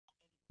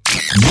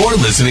You're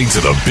listening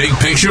to The Big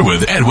Picture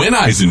with Edwin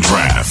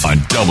Eisendrath on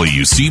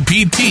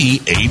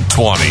WCPT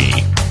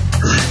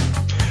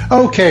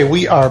 820. Okay,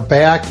 we are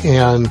back,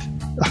 and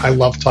I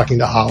love talking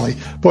to Holly.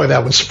 Boy,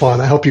 that was fun.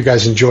 I hope you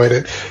guys enjoyed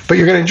it. But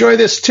you're going to enjoy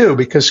this, too,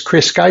 because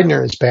Chris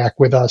Geidner is back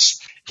with us.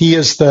 He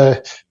is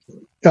the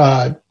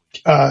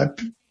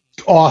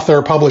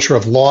author, publisher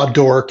of Law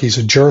Dork. He's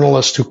a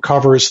journalist who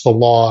covers the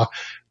law.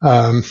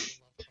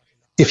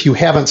 If you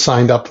haven't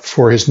signed up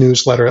for his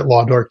newsletter at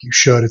Law Dork, you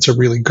should. It's a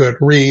really good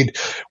read.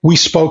 We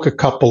spoke a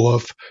couple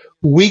of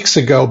weeks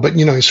ago, but,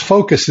 his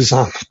focus is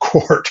on the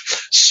court.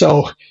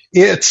 So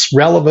it's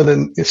relevant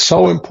and it's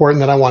so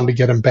important that I wanted to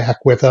get him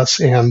back with us.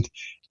 And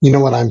you know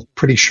what? I'm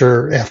pretty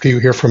sure after you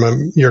hear from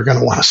him, you're going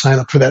to want to sign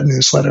up for that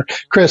newsletter.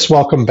 Chris,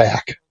 welcome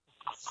back.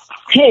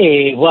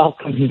 Hey,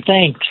 welcome.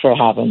 Thanks for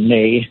having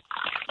me.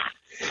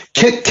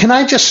 Can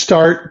I just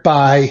start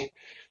by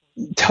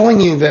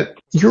telling you that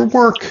your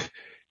work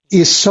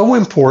is so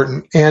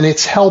important, and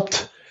it's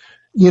helped,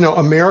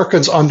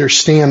 Americans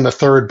understand the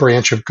third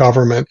branch of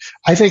government.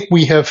 I think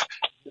we have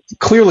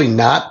clearly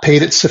not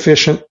paid it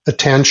sufficient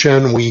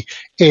attention. We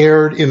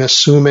erred in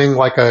assuming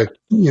like an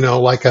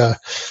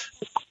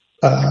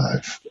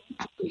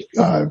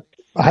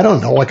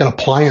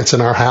appliance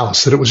in our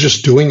house, that it was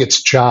just doing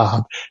its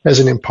job as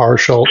an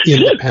impartial,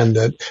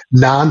 independent,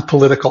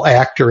 non-political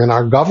actor in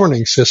our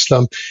governing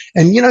system.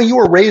 And, you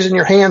were raising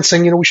your hand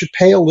saying, we should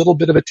pay a little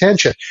bit of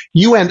attention.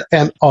 You and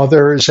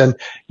others. And,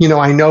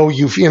 I know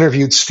you've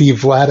interviewed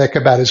Steve Vladek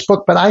about his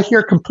book, but I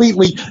hear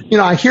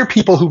I hear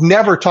people who've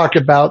never talked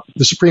about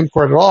the Supreme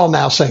Court at all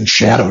now saying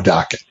shadow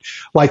docket,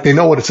 like they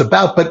know what it's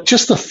about. But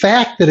just the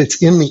fact that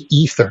it's in the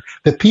ether,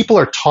 that people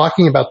are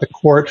talking about the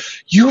court,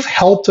 you've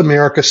helped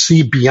America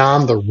see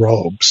beyond the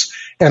robes.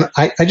 And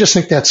I just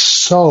think that's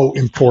so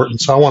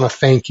important. So I want to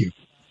thank you.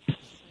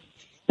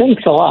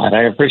 Thanks a lot.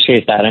 I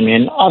appreciate that. I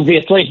mean,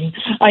 obviously,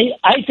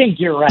 I think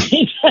you're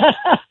right.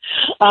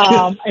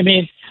 I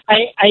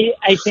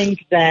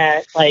think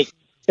that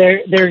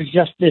there's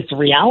just this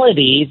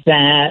reality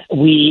that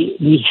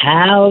we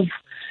have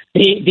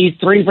these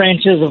three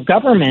branches of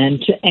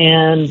government,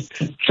 and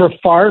for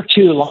far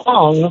too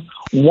long,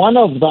 one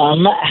of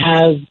them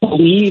has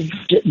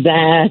believed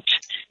that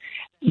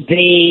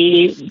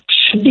they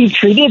should be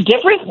treated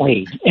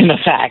differently, in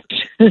effect,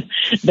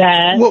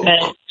 that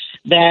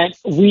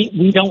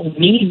we don't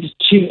need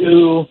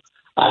to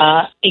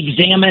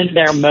examine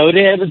their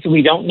motives.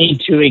 We don't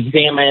need to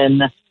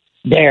examine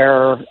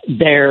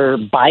their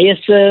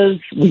biases.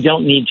 We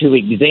don't need to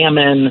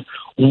examine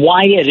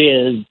why it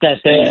is that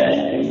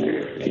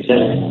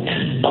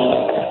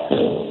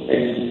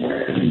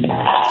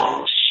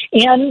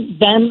and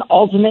then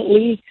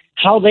ultimately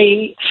how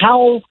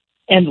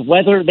and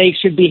whether they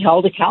should be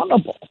held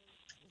accountable.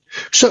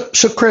 So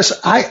Chris,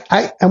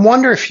 I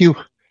wonder if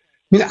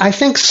I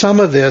think some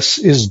of this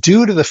is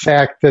due to the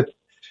fact that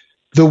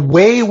the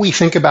way we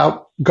think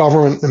about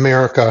government in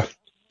America,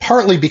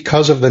 partly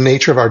because of the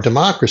nature of our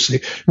democracy,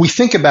 we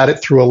think about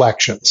it through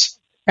elections,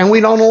 and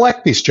we don't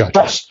elect these judges.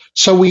 Right.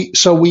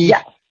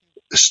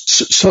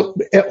 So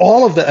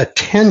all of the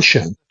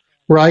attention,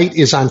 right,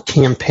 is on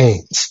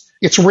campaigns.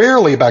 It's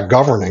rarely about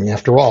governing,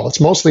 after all. It's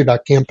mostly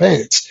about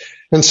campaigns.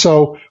 And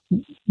so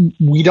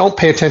we don't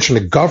pay attention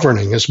to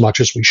governing as much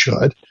as we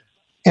should.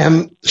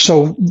 And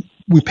so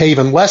we pay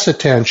even less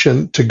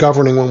attention to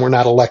governing when we're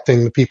not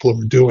electing the people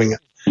who are doing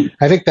it.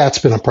 I think that's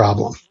been a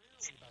problem.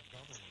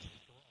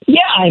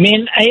 Yeah, I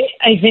mean,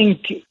 I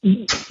think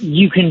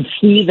you can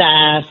see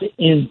that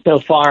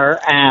insofar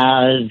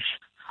as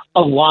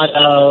a lot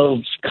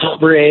of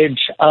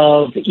coverage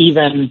of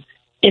even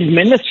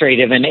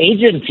administrative and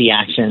agency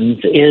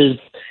actions is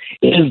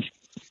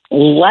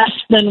less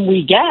than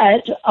we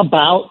get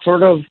about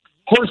sort of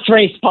horse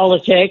race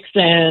politics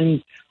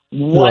and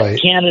what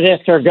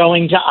candidates are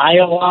going to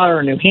Iowa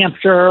or New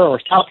Hampshire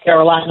or South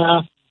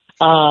Carolina.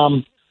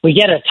 We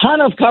get a ton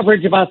of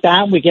coverage about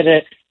that.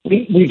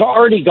 We've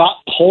already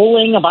got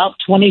polling about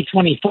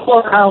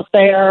 2024 out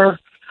there,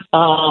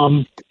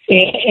 and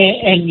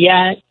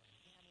yet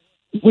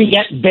we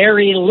get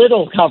very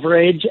little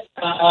coverage,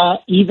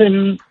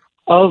 even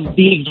of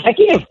the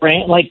executive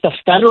branch, like the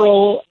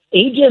federal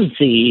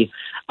agency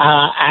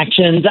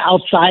actions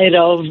outside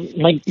of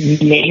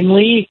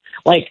namely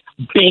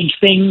big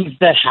things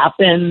that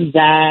happen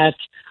that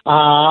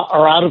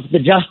are out of the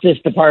Justice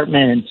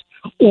Department,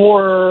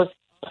 or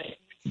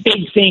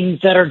big things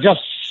that are just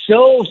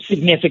so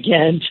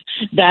significant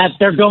that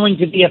they're going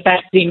to be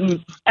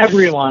affecting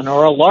everyone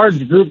or a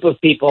large group of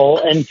people.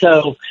 And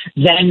so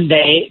then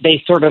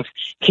they sort of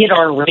hit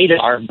our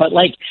radar. But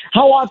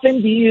how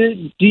often do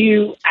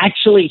you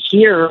actually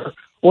hear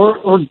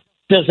or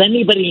does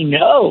anybody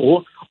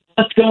know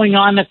what's going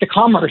on at the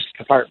Commerce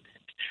Department?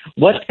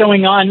 What's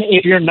going on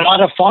if you're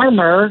not a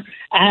farmer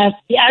at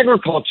the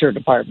Agriculture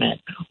Department?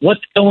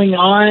 What's going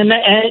on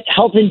at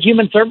Health and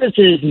Human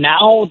Services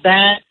now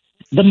that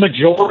the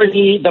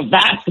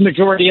vast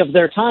majority of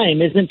their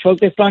time isn't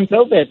focused on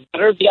COVID?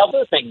 What are the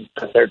other things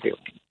that they're doing?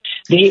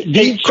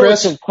 Hey,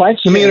 Chris,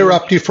 let me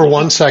interrupt you for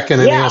 1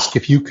 second and ask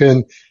if you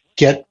can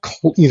get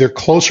either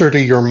closer to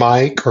your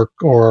mic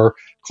or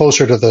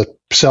closer to the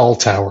cell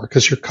tower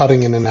because you're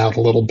cutting in and out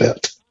a little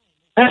bit.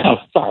 Oh,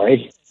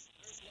 sorry.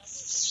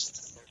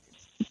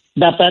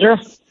 That better?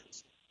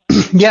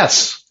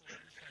 Yes.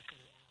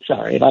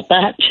 Sorry about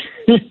that.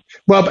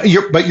 Well,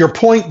 but your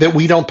point that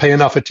we don't pay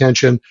enough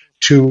attention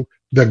to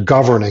the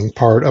governing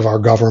part of our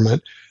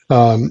government,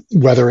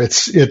 whether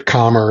it's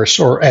commerce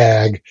or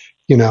ag,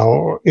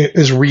 it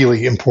is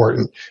really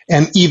important,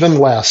 and even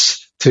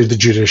less to the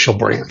judicial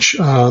branch.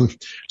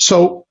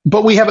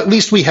 But we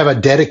have a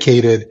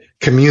dedicated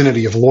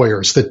community of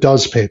lawyers that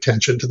does pay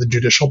attention to the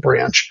judicial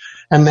branch,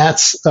 and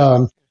that's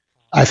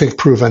I think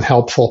proven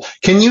helpful.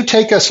 Can you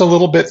take us a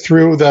little bit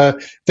through the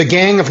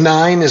Gang of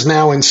Nine is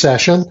now in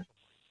session?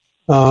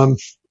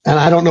 And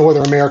I don't know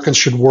whether Americans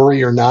should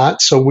worry or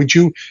not. So would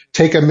you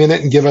take a minute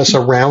and give us a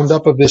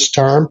roundup of this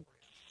term?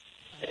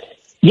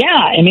 Yeah,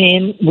 I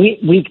mean,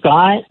 we've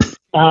got,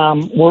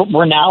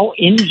 we're now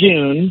in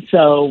June,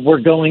 so we're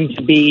going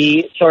to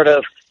be sort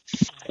of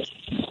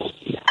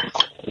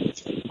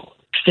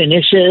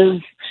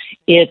finishes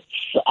its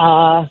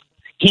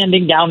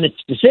handing down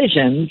its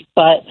decisions.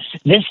 But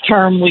this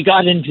term we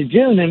got into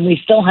June and we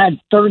still had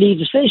 30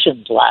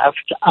 decisions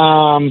left.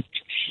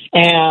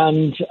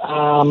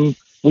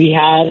 We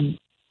had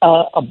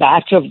a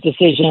batch of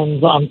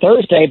decisions on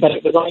Thursday, but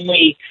it was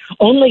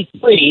only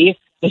 3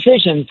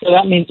 decisions. So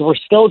that means we're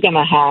still going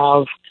to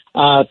have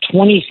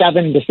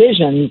 27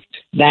 decisions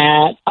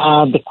that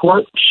the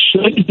court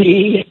should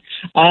be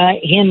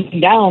handing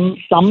down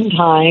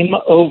sometime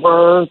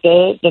over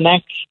the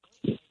next,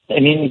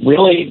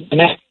 really the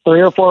next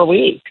 3 or 4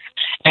 weeks.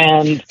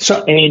 And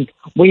so,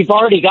 we've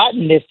already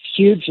gotten this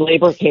huge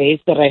labor case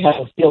that I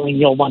have a feeling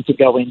you'll want to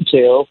go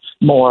into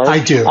more. I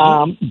do.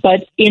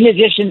 But in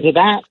addition to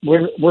that,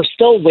 we're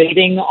still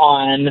waiting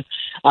on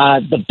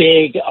the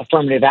big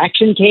affirmative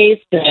action case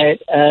that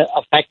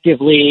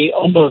effectively,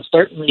 almost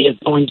certainly, is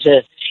going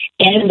to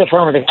end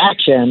affirmative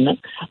action,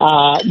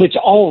 which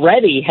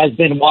already has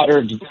been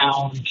watered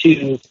down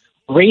to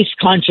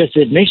race-conscious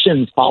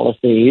admissions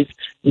policies,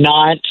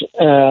 not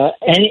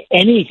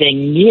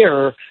anything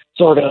near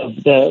sort of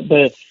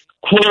the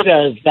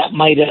quotas that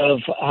might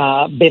have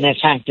been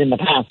attacked in the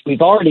past.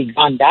 We've already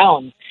gone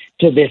down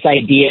to this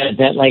idea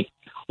that,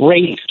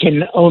 race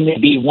can only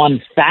be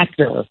one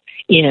factor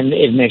in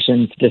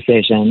admissions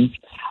decisions.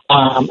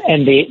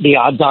 And the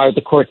odds are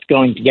the court's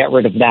going to get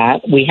rid of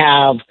that. We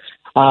have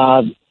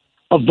a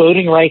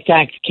Voting Rights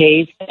Act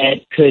case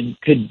that could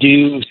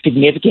do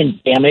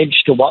significant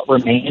damage to what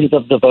remains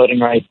of the Voting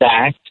Rights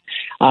Act.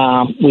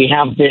 We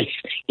have this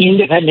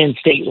independent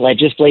state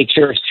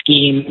legislature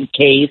scheme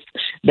case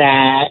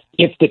that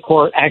if the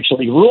court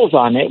actually rules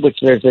on it, which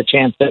there's a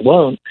chance it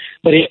won't,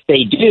 but if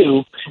they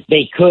do,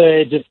 they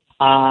could,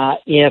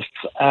 if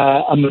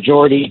a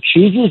majority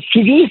chooses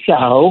to do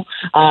so,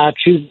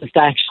 chooses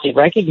to actually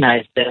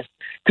recognize this,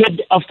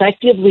 could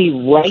effectively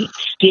write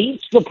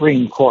state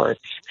Supreme Courts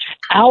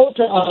out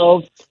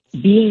of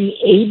being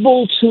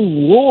able to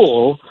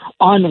rule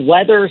on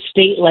whether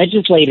state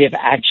legislative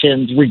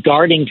actions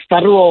regarding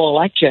federal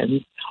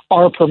elections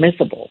are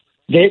permissible.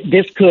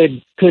 This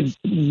could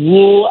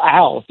rule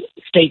out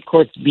state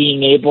courts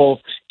being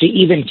able to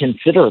even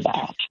consider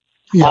that.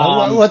 Yeah,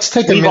 let's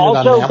take a minute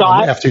on that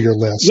one after your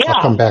list. Yeah.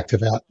 I'll come back to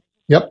that.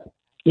 Yep.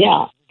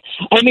 Yeah.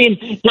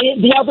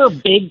 The other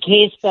big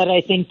case that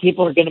I think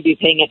people are going to be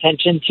paying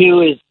attention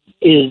to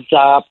is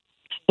the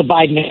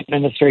Biden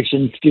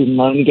administration student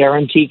loan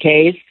guarantee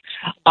case,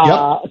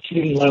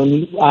 student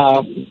loan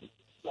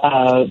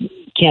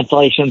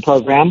cancellation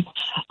program.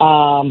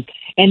 And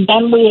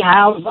then we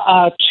have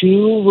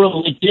 2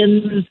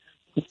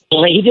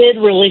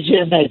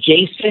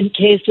 religion-adjacent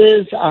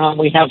cases.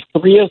 We have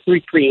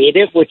 303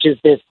 Creative, which is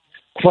this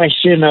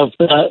question of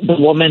the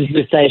woman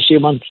who says she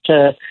wants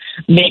to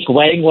make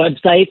wedding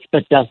websites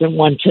but doesn't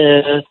want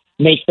to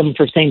make them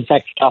for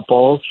same-sex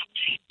couples.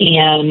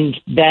 And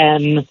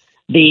then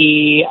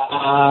the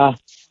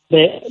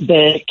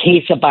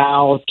case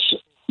about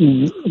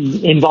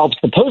involves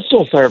the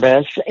Postal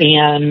Service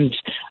and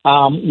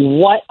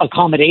what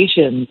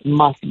accommodations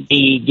must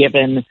be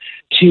given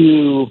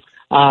to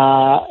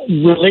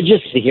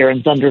religious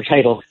adherents under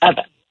Title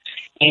VII.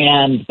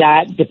 And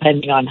that,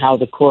 depending on how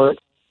the court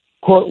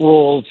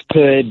rules,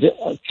 could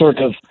sort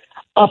of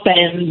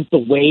upend the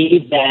way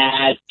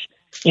that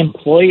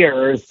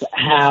employers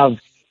have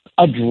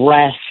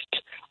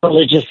addressed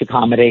religious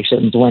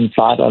accommodations when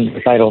sought under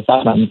Title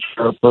VII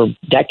for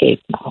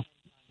decades now.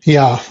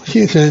 Yeah,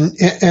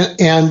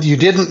 and you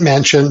didn't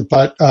mention,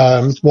 but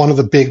one of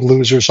the big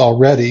losers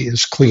already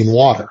is clean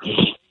water.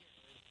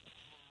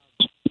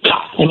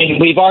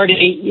 We've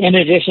already, in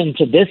addition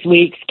to this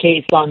week's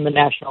case on the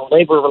National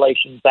Labor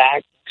Relations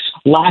Act,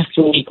 last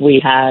week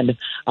we had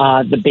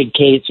the big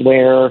case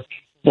where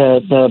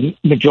the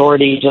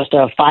majority, just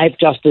a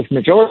 5-justice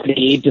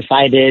majority,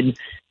 decided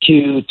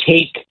to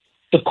take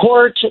the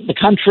court, the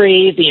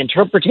country, the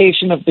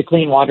interpretation of the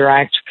Clean Water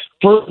Act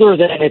further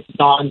than it's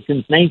gone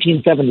since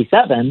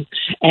 1977,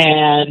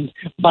 and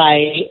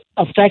by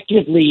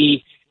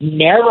effectively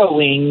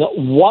narrowing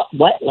what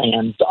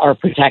wetlands are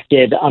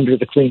protected under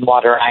the Clean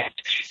Water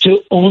Act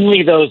to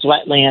only those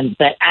wetlands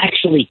that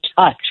actually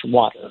touch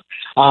water,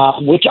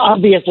 which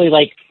obviously,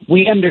 like,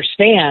 we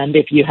understand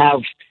if you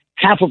have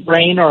half a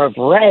brain or have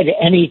read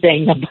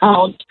anything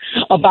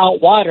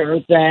about water,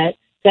 that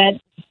the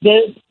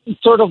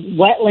sort of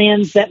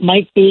wetlands that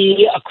might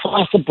be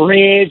across a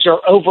bridge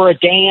or over a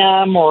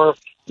dam or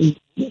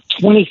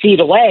 20 feet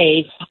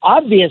away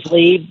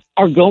obviously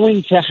are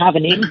going to have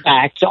an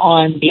impact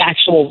on the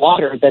actual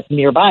water that's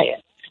nearby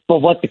it. But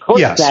what the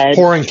court said,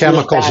 pouring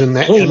chemicals in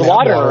that clean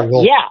water,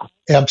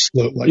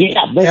 absolutely,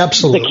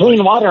 absolutely. The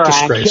Clean Water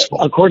Act,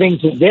 according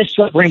to this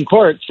Supreme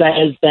Court,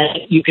 says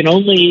that you can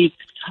only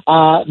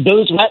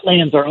those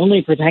wetlands are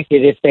only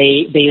protected if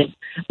they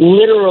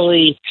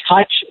literally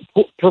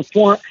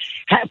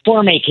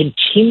form a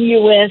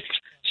continuous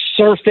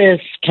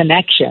surface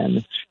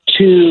connection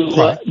to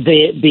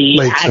the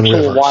Lakes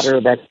actual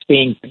water that's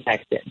being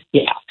protected.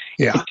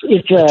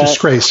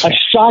 It's a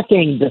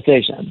shocking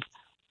decision.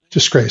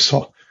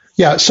 Disgraceful.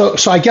 Yeah, so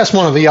I guess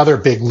one of the other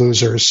big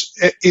losers,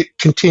 it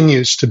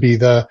continues to be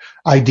the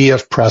idea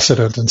of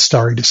precedent and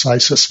stare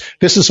decisis.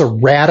 This is a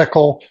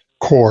radical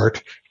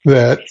court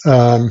that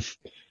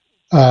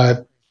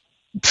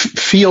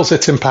feels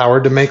it's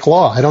empowered to make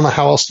law. I don't know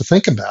how else to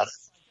think about it.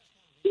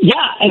 Yeah,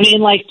 I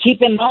mean, like,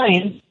 keep in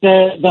mind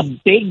the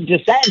big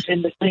dissent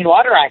in the Clean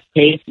Water Act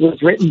case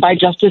was written by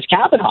Justice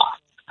Kavanaugh.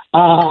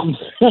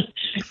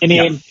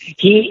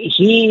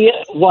 He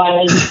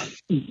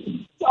was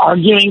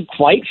arguing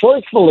quite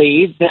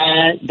forcefully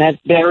that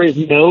there is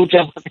no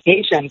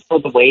justification for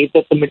the way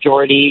that the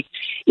majority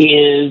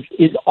is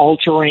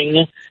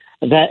altering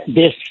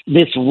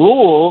this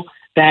rule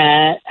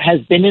that has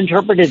been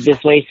interpreted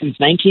this way since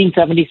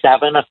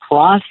 1977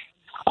 across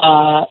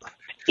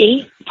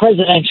 8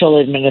 presidential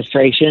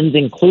administrations,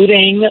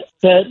 including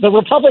the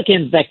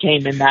Republicans that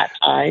came in that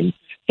time.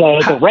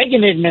 So the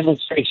Reagan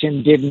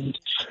administration didn't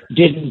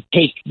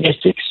take this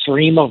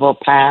extreme of a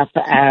path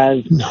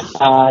as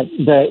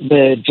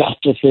the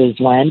justices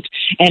went,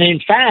 and in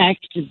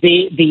fact,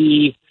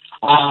 the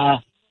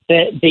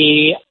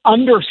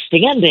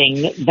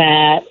understanding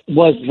that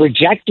was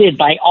rejected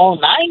by all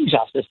 9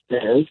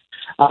 justices,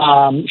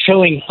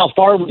 showing how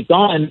far we've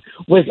gone,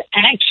 was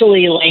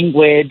actually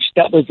language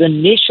that was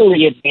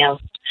initially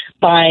advanced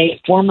by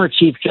former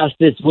Chief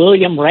Justice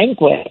William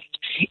Rehnquist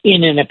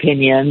in an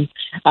opinion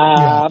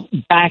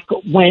back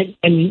when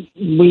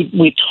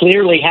we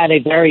clearly had a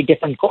very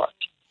different court.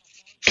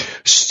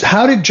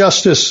 How did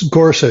Justice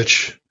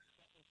Gorsuch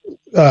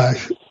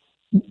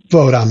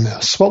vote on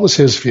this? What was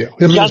his view?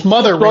 I mean, his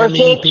mother ran the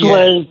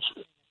EPA.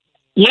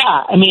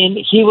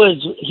 He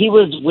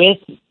was with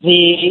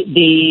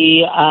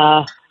the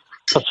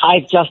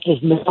 5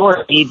 justice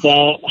majority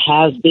that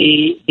has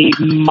the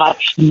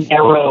much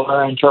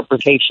narrower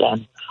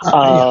interpretation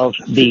of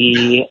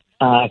the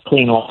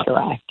Clean Water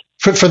Act.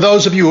 For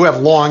those of you who have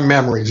long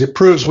memories, it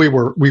proves we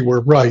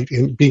were right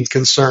in being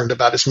concerned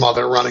about his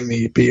mother running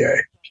the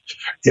EPA.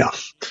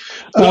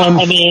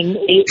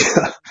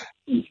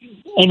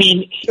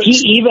 He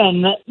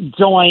even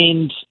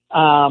joined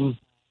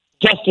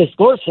Justice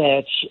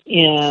Gorsuch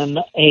in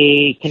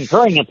a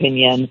concurring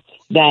opinion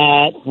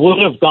that would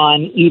have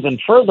gone even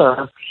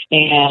further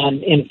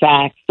and, in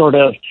fact, sort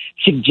of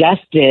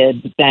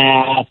suggested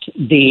that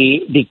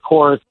the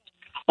court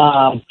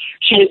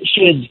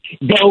should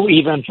go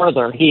even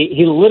further.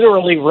 He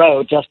literally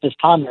wrote, Justice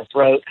Thomas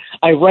wrote,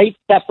 "I write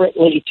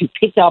separately to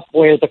pick up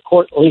where the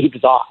court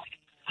leaves off."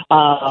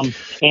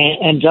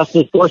 And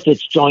Justice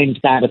Gorsuch joined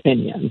that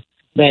opinion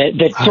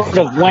that sort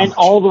of went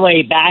all the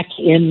way back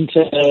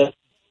into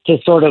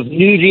sort of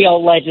New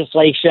Deal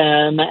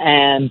legislation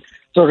and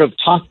sort of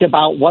talked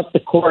about what the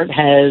court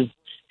has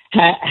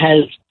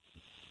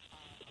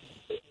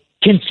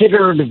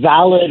considered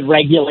valid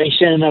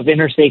regulation of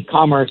interstate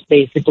commerce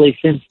basically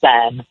since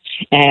then.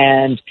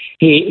 And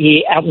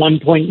he at one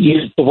point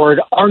used the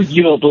word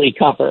arguably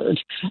covered.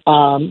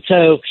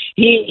 So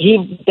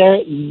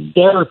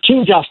there are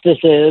 2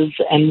 justices,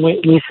 and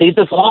we see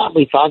this a lot.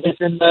 We saw this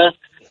in the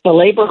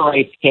labor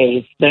rights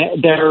case.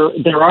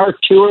 There are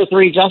 2 or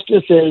 3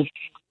 justices,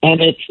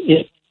 and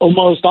it's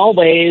almost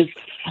always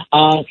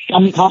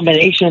some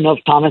combination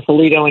of Thomas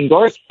Alito and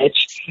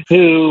Gorsuch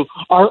who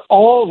are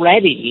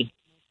already,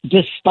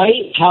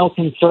 despite how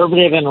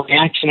conservative and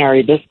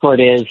reactionary this court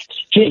is,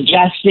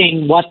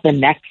 suggesting what the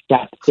next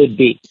step could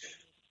be.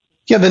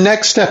 Yeah, the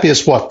next step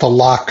is what? The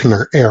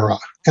Lochner era.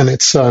 And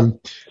it's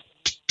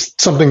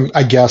something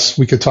I guess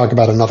we could talk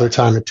about another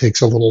time. It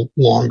takes a little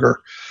longer.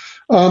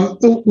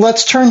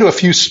 Let's turn to a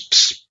few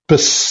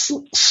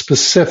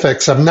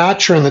specifics. I'm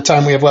not sure in the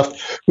time we have left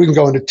we can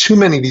go into too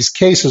many of these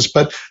cases,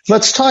 but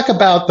let's talk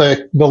about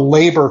the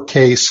labor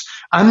case.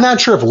 I'm not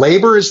sure if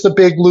labor is the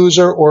big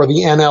loser or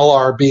the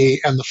NLRB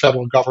and the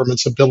federal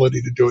government's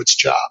ability to do its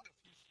job.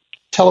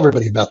 Tell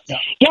everybody about that.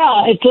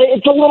 Yeah,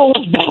 it's a little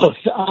of both.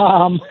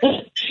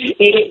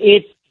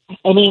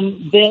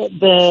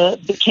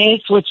 The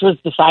case which was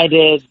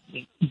decided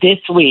this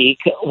week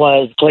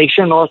was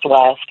Glacier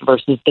Northwest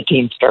versus the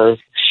Teamsters.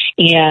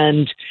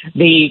 And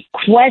the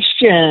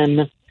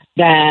question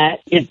that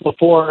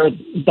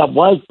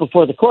was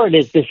before the court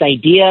is this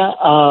idea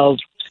of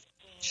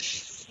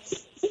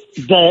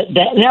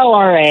the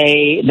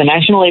NLRA, the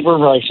National Labor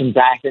Relations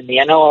Act, and the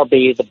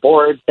NLRB, the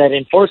board that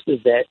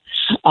enforces it,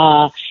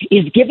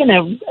 is given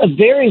a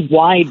very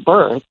wide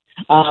berth.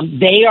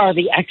 They are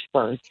the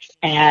experts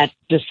at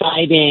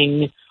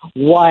deciding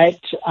what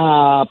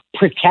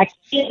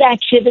protected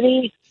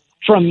activity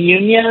from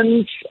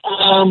unions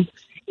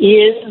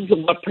is,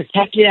 what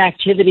protected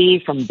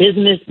activity from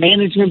business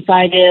management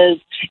side is,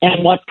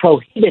 and what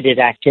prohibited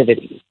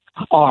activities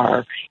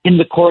are in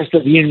the course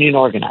of union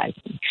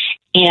organizing.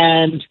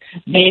 And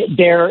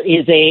there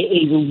is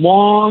a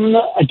long,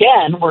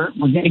 again, we're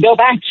going to go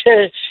back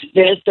to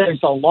this.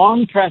 There's a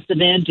long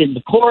precedent in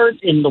the court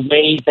in the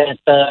way that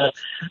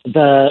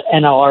the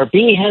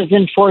NLRB has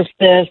enforced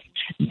this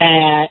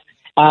that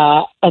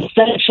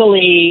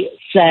essentially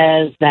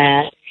says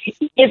that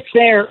if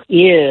there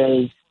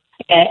is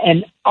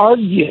an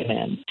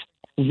argument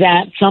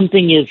that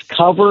something is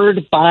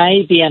covered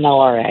by the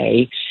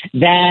NLRA,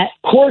 that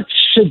courts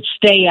should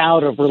stay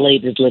out of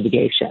related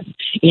litigation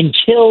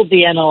until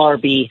the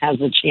NLRB has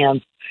a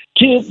chance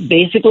to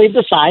basically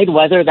decide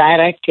whether that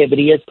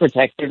activity is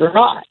protected or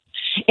not.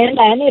 And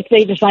then if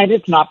they decide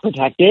it's not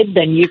protected,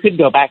 then you could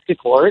go back to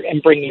court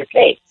and bring your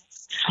case.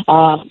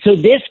 So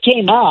this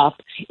came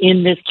up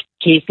in this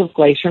case of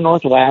Glacier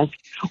Northwest,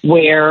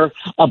 where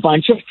a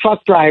bunch of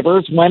truck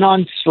drivers went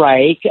on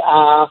strike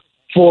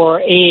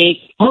for a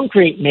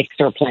concrete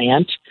mixer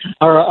plant,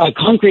 or a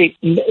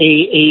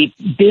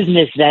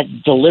business that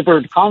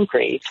delivered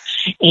concrete.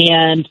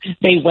 And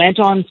they went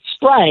on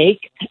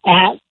strike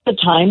at the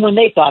time when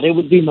they thought it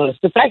would be most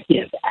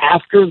effective,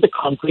 after the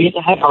concrete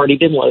had already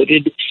been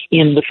loaded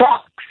in the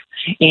trucks.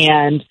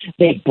 And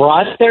they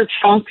brought their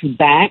trucks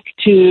back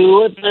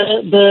to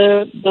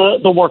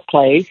the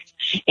workplace,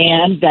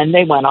 and then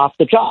they went off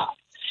the job.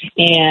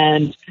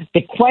 And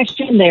the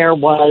question there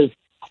was,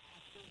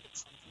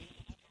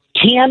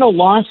 can a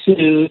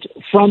lawsuit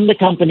from the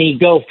company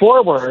go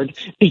forward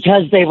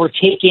because they were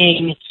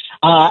taking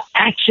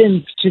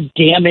actions to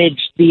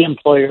damage the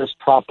employer's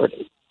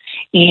property?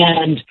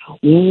 And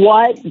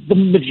what the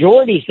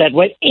majority said,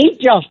 what 8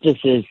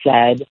 justices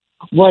said,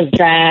 was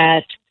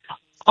that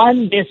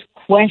on this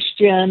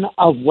question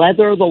of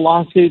whether the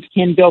lawsuit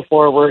can go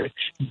forward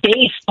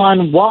based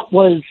on what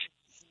was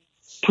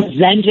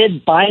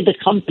presented by the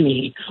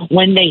company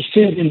when they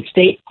sued in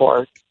state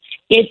court,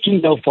 it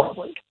can go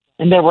forward.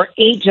 And there were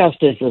 8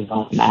 justices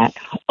on that.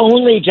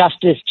 Only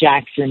Justice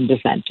Jackson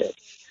dissented.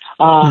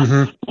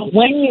 But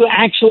when you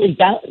actually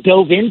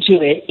dove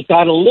into it, it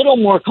got a little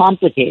more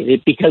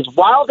complicated, because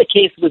while the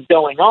case was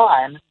going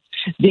on,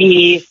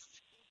 the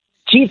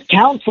chief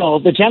counsel,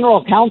 the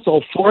general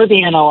counsel for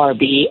the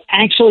NLRB,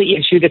 actually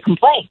issued a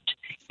complaint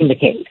in the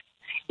case.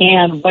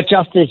 And what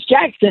Justice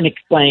Jackson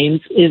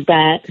explains is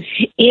that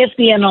if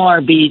the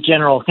NLRB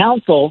general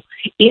counsel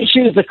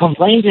issues a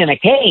complaint in a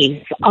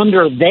case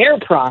under their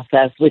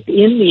process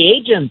within the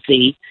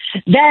agency,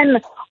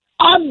 then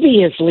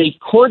obviously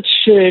courts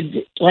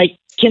should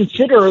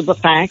consider the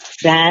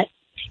fact that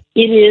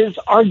it is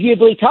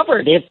arguably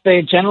covered if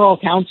the general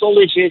counsel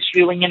is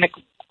issuing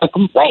a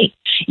complaint.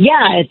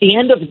 Yeah, at the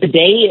end of the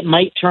day, it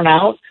might turn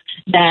out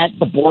that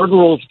the board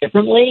rules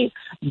differently,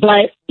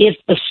 but if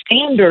the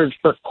standard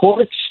for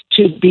courts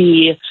to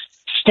be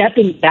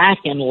stepping back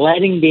and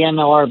letting the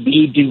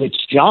NLRB do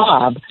its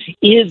job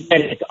is that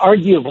it's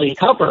arguably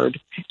covered,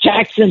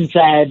 Jackson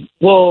said,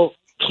 well,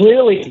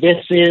 clearly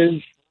this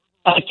is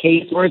a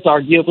case where it's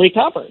arguably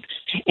covered.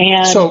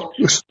 And so,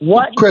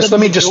 Chris, let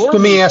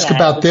me ask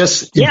about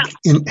this.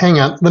 Hang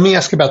on. Let me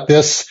ask about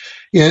this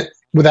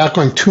without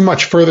going too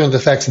much further into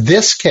the facts.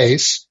 This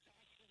case,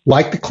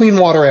 like the Clean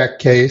Water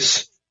Act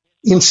case,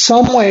 in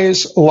some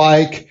ways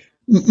like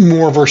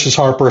Moore versus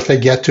Harper, if they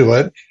get to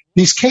it,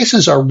 these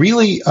cases are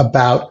really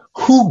about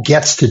who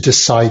gets to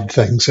decide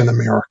things in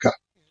America.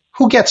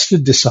 Who gets to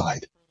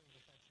decide?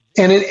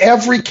 And in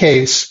every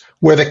case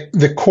where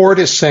the court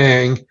is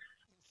saying,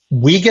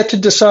 we get to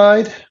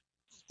decide,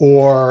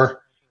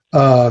 or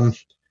in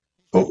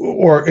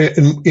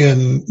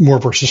Moore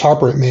versus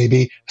Harper, it may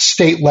be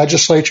state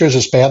legislatures,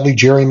 as badly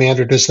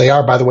gerrymandered as they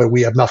are. By the way,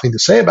 we have nothing to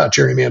say about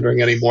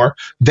gerrymandering anymore.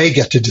 They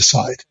get to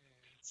decide.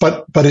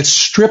 But it's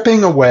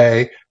stripping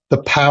away the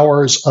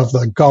powers of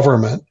the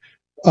government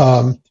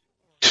to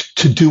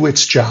do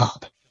its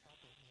job.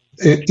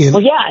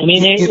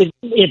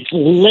 It's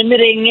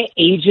limiting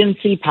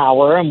agency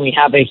power, and we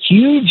have a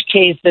huge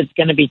case that's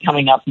going to be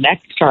coming up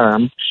next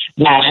term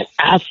that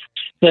asks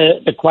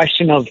the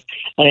question of,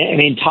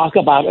 talk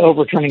about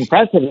overturning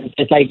precedent,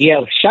 this idea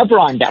of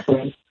Chevron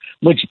deference,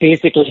 which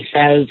basically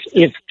says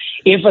if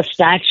a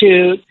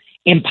statute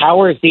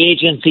empowers the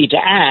agency to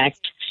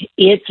act,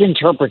 its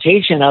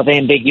interpretation of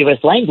ambiguous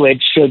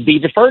language should be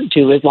deferred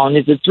to as long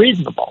as it's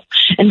reasonable.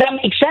 And that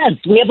makes sense.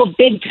 We have a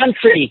big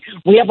country.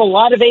 We have a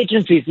lot of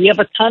agencies. We have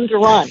a ton to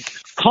run.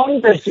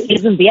 Congress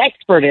isn't the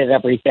expert at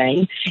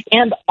everything.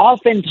 And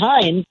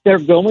oftentimes they're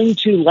going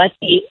to let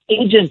the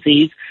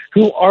agencies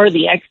who are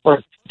the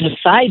experts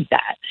decide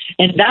that.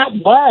 And that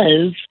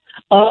was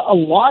a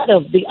lot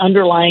of the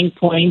underlying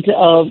point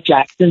of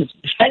Jackson's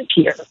defense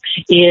here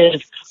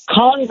is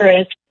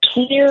Congress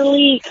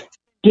clearly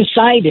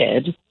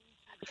decided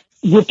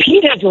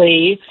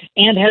repeatedly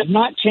and has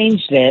not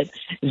changed it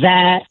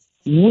that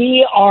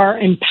we are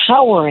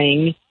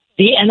empowering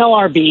the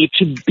NLRB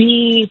to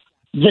be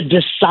the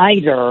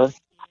decider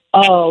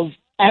of,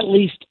 at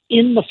least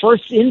in the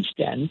first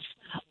instance,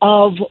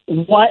 of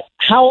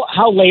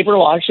how labor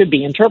law should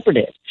be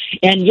interpreted.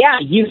 And yeah,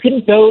 you can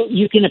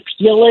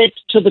appeal it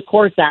to the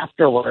courts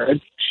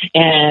afterwards.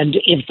 And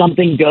if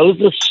something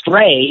goes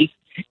astray,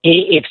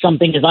 if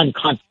something is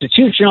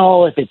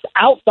unconstitutional, if it's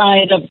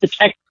outside of the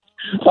text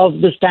of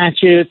the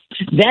statute,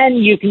 then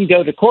you can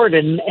go to court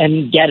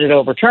and get it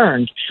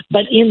overturned.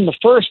 But in the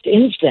first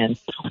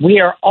instance, we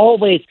are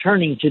always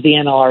turning to the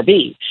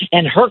NLRB.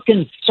 And her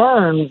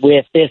concern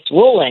with this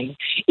ruling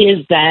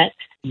is that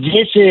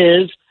this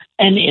is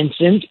an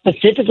instance,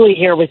 specifically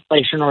here with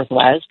Glacier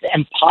Northwest,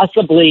 and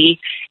possibly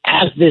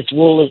as this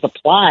rule is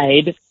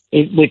applied,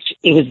 which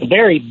it was a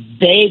very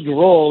vague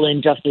rule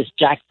in Justice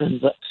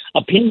Jackson's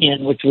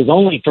opinion, which was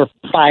only for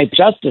 5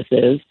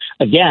 justices.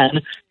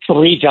 Again,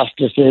 3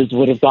 justices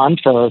would have gone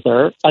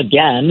further.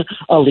 Again,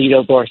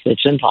 Alito,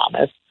 Gorsuch, and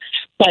Thomas.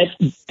 But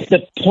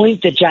the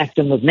point that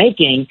Jackson was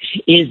making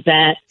is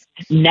that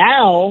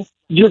now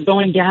you're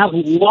going to have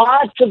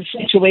lots of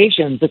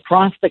situations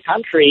across the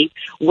country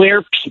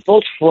where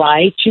people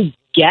try to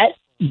get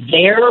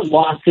their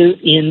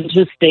lawsuit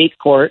into state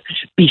court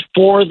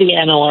before the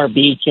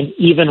NLRB can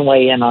even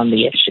weigh in on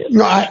the issue.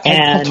 No,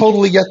 I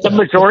totally get that. The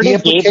majority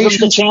gave them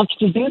the chance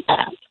to do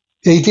that.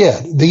 They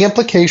did. The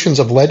implications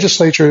of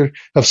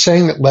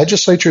saying that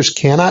legislatures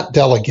cannot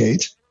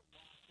delegate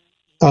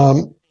at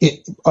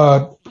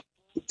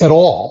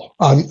all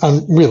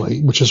on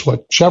really, which is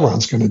what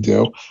Chevron's going to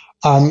do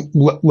on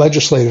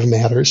legislative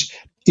matters,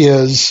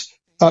 is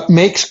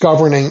makes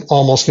governing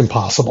almost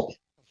impossible.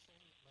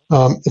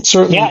 It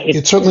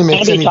certainly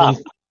makes anything. Tough.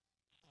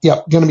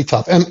 Yeah, going to be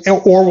tough,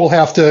 or we'll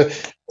have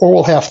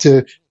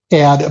to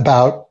add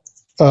about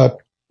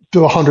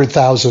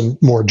 100,000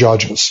 more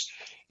judges,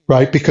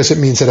 right? Because it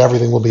means that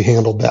everything will be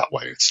handled that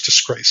way. It's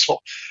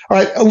disgraceful. All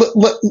right,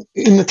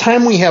 in the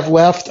time we have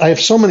left, I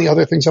have so many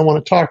other things I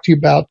want to talk to you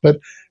about,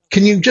 but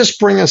can you just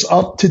bring us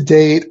up to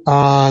date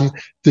on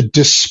the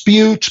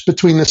dispute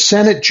between the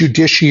Senate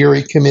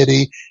Judiciary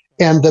Committee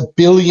and the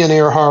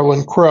billionaire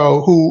Harlan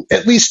Crow, who,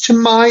 at least to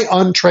my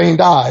untrained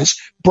eyes,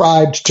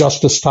 bribed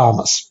Justice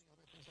Thomas?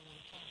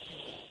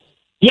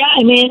 Yeah,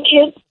 I mean,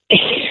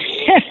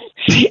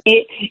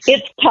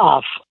 it's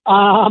tough.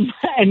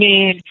 I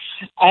mean,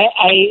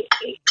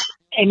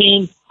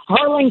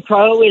 Harlan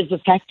Crow is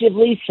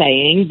effectively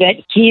saying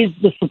that he's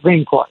the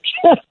Supreme Court,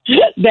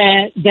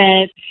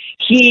 that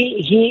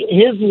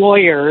his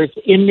lawyers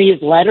in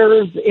these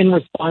letters in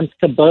response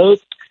to both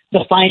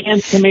the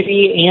Finance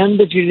Committee and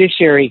the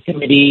Judiciary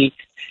Committee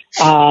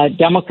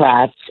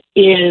Democrats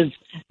is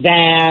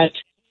that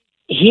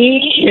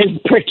he is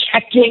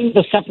protecting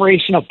the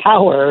separation of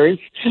powers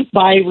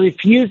by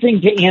refusing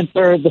to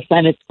answer the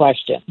Senate's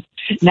question.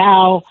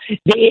 Now,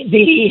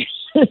 the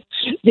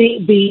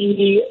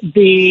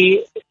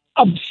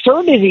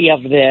absurdity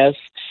of this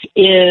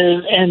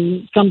is,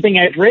 and something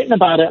I've written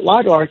about at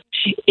Law Dork,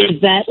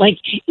 is that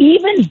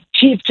even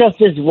Chief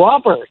Justice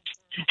Roberts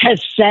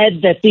has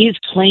said that these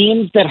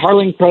claims that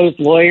Harlan Crow's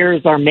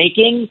lawyers are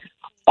making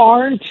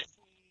aren't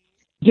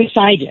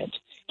decided.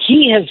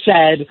 He has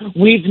said,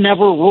 we've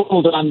never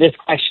ruled on this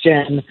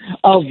question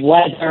of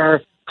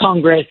whether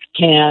Congress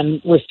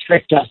can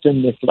restrict us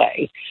in this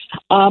way.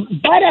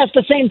 But at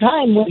the same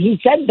time, when he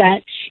said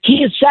that,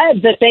 he has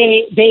said that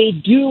they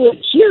do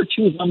adhere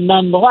to them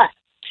nonetheless,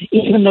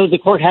 even though the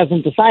court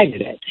hasn't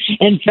decided it.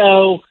 And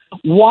so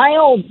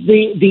while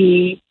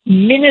the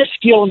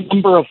minuscule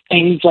number of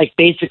things, like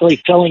basically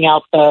filling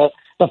out the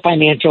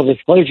financial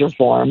disclosure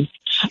forms,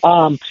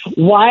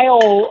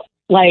 while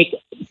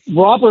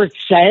Roberts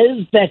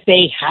says that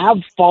they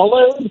have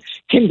followed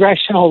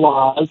congressional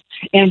laws,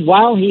 and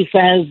while he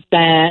says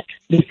that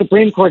the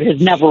Supreme Court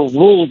has never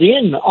ruled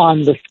in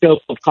on the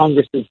scope of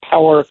Congress's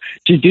power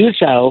to do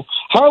so,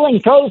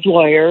 Harlan Crow's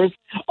lawyers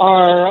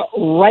are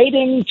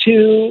writing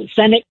to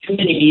Senate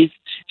committees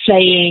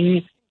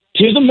saying,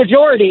 to the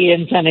majority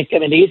in Senate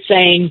committees,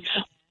 saying,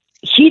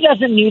 he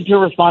doesn't need to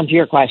respond to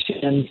your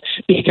questions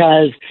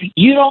because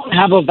you don't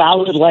have a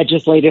valid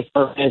legislative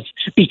purpose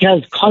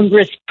because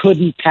Congress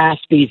couldn't pass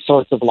these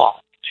sorts of laws.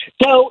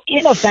 So,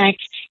 in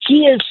effect,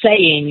 he is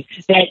saying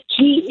that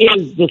he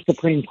is the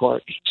Supreme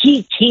Court.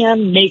 He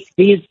can make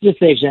these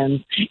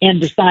decisions and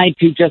decide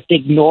to just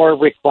ignore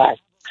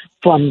requests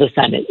from the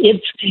Senate.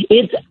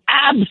 It's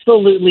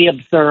absolutely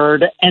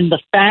absurd. And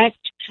the fact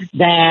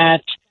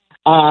that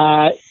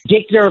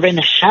Dick Durbin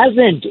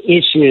hasn't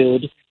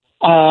issued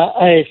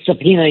a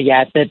subpoena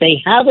yet, that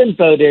they haven't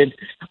voted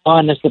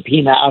on a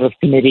subpoena out of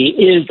committee,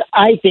 is,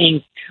 I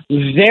think,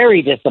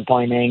 very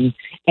disappointing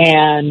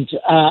And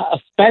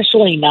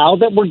especially now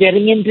that we're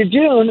getting into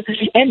June,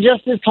 and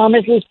Justice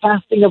Thomas is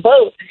casting a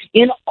vote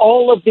in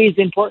all of these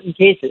important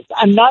cases.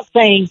 I'm not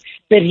saying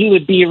that he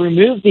would be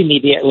removed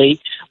immediately,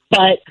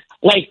 but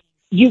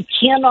you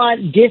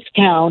cannot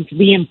discount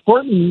the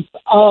importance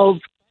of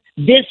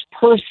this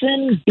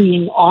person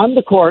being on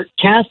the court,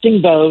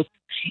 casting votes,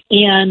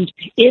 and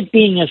it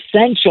being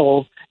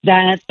essential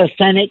that the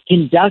Senate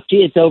conduct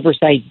its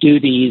oversight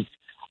duties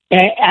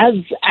as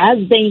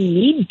they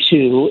need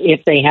to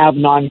if they have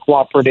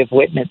non-cooperative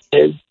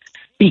witnesses,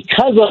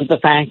 because of the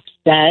fact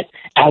that,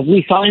 as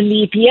we saw in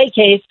the EPA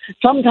case,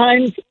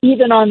 sometimes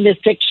even on this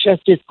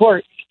six-justice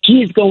court,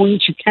 he's going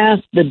to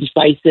cast the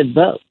decisive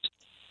vote.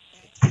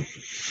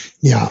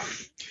 Yeah.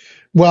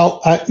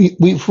 Well,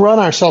 we've run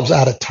ourselves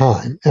out of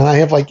time, and I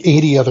have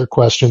 80 other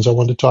questions I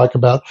want to talk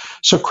about.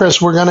 So,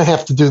 Chris, we're going to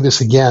have to do this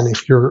again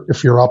if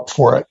you're up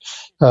for it.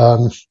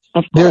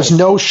 There's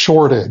no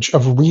shortage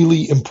of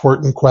really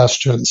important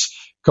questions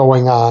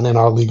going on in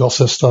our legal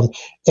system,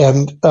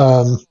 and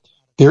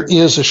there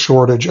is a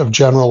shortage of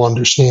general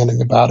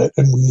understanding about it,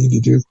 and we need to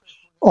do.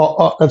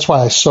 That's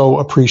why I so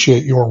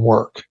appreciate your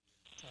work.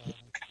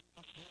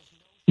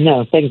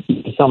 No, thank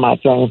you so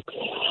much.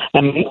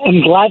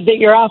 I'm glad that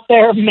you're out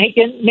there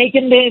making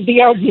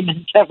the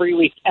arguments every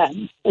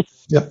weekend.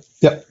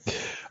 Yep.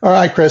 All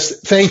right,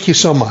 Chris. Thank you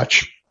so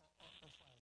much.